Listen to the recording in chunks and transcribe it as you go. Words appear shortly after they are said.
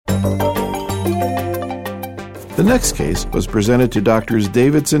The next case was presented to Drs.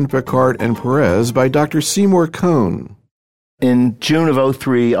 Davidson, Picard, and Perez by Dr. Seymour Cohn. In June of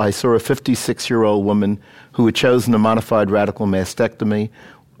 2003, I saw a 56-year-old woman who had chosen a modified radical mastectomy,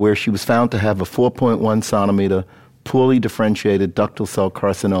 where she was found to have a 4.1 centimeter, poorly differentiated ductal cell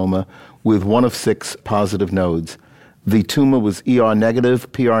carcinoma with 1 of 6 positive nodes. The tumor was ER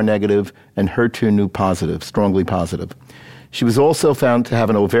negative, PR negative, and HER2 positive, strongly positive. She was also found to have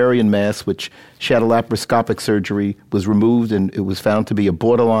an ovarian mass, which she had a laparoscopic surgery, was removed, and it was found to be a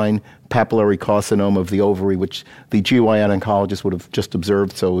borderline papillary carcinoma of the ovary, which the GYN oncologist would have just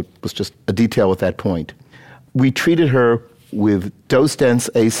observed, so it was just a detail at that point. We treated her with dose-dense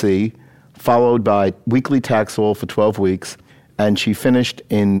AC, followed by weekly Taxol for 12 weeks, and she finished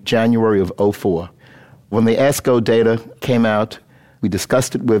in January of 2004. When the ASCO data came out, we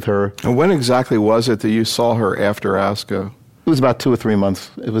discussed it with her. And when exactly was it that you saw her after ASCO? It was about 2 or 3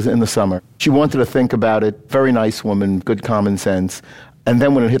 months. It was in the summer. She wanted to think about it. Very nice woman, good common sense. And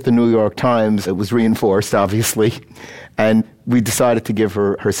then when it hit the New York Times, it was reinforced, obviously. And we decided to give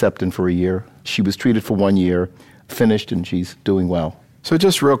her Herceptin for a year. She was treated for 1 year, finished, and she's doing well. So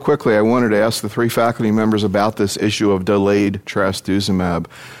just real quickly, I wanted to ask the 3 faculty members about this issue of delayed trastuzumab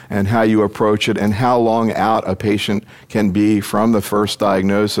and how you approach it and how long out a patient can be from the first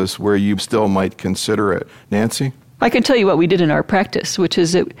diagnosis where you still might consider it. Nancy? I can tell you what we did in our practice, which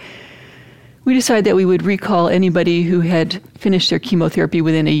is that we decided that we would recall anybody who had finished their chemotherapy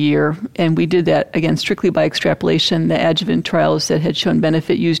within a year, and we did that, again, strictly by extrapolation. The adjuvant trials that had shown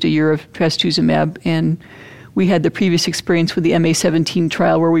benefit used a year of trastuzumab, and we had the previous experience with the MA17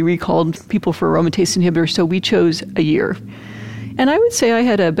 trial where we recalled people for aromatase inhibitors, so we chose a year. And I would say I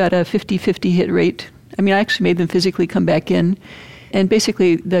had about a 50-50 hit rate. I mean, I actually made them physically come back in. And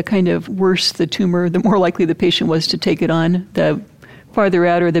basically, the kind of worse the tumor, the more likely the patient was to take it on. The farther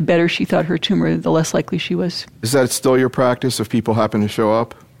out or the better she thought her tumor, the less likely she was. Is that still your practice if people happen to show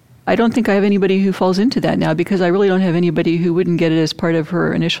up? I don't think I have anybody who falls into that now because I really don't have anybody who wouldn't get it as part of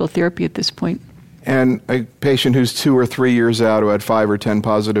her initial therapy at this point. And a patient who's 2 or 3 years out who had 5 or 10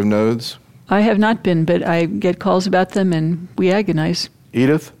 positive nodes? I have not been, but I get calls about them and we agonize.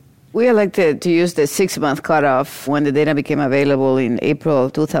 Edith? We elected to use the 6-month cutoff when the data became available in April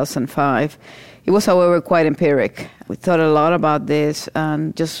 2005. It was, however, quite empiric. We thought a lot about this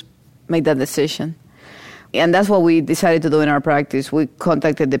and just made that decision. And that's what we decided to do in our practice. We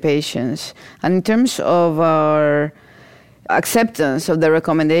contacted the patients. And in terms of our acceptance of the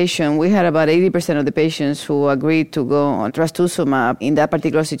recommendation, we had about 80% of the patients who agreed to go on trastuzumab in that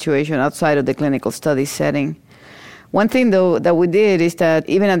particular situation outside of the clinical study setting. One thing, though, that we did is that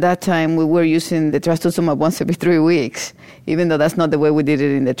even at that time, we were using the trastuzumab once every 3 weeks, even though that's not the way we did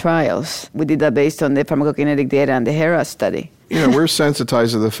it in the trials. We did that based on the pharmacokinetic data and the HERA study. We're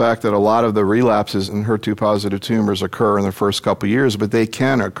sensitized to the fact that a lot of the relapses in HER2-positive tumors occur in the first couple of years, but they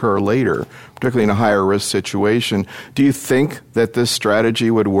can occur later, particularly in a higher risk situation. Do you think that this strategy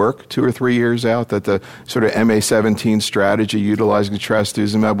would work 2 or 3 years out, that the sort of MA17 strategy utilizing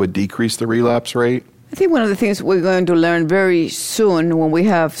trastuzumab would decrease the relapse rate? I think one of the things we're going to learn very soon when we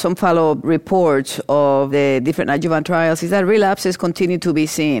have some follow-up reports of the different adjuvant trials is that relapses continue to be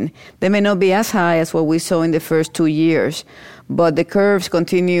seen. They may not be as high as what we saw in the first 2 years, but the curves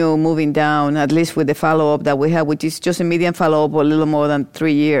continue moving down, at least with the follow-up that we have, which is just a median follow-up of a little more than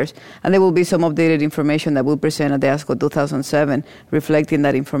 3 years. And there will be some updated information that we'll present at the ASCO 2007 reflecting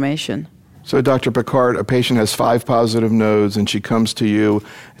that information. So, Dr. Picard, a patient has 5 positive nodes, and she comes to you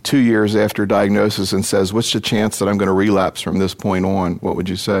 2 years after diagnosis and says, what's the chance that I'm going to relapse from this point on? What would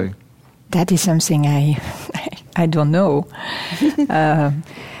you say? That is something I don't know.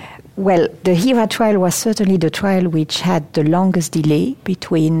 Well, the HERA trial was certainly the trial which had the longest delay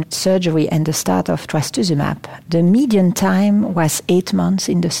between surgery and the start of trastuzumab. The median time was 8 months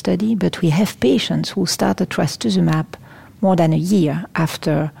in the study, but we have patients who started trastuzumab more than a year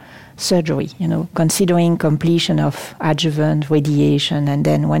after surgery, considering completion of adjuvant radiation, and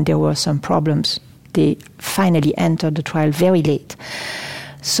then when there were some problems, they finally entered the trial very late.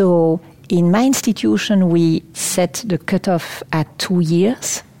 So in my institution, we set the cutoff at 2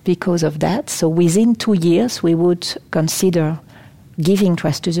 years because of that. So within 2 years, we would consider giving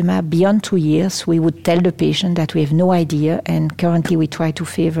trastuzumab. Beyond 2 years, we would tell the patient that we have no idea, and currently we try to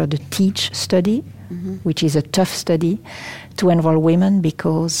favor the TEACH study, which is a tough study to enroll women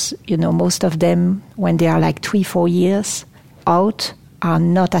because, most of them, when they are like 3-4 years out, are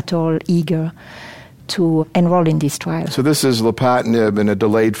not at all eager to enroll in this trial. So this is lapatinib in a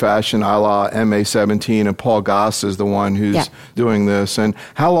delayed fashion a la MA17, and Paul Goss is the one who's doing this. And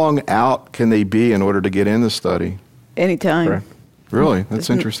how long out can they be in order to get in the study? Anytime. Correct. Really? That's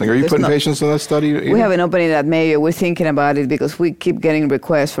interesting. Are you putting patients in that study either? We haven't opened it at Mayo. We're thinking about it because we keep getting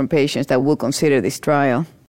requests from patients that will consider this trial.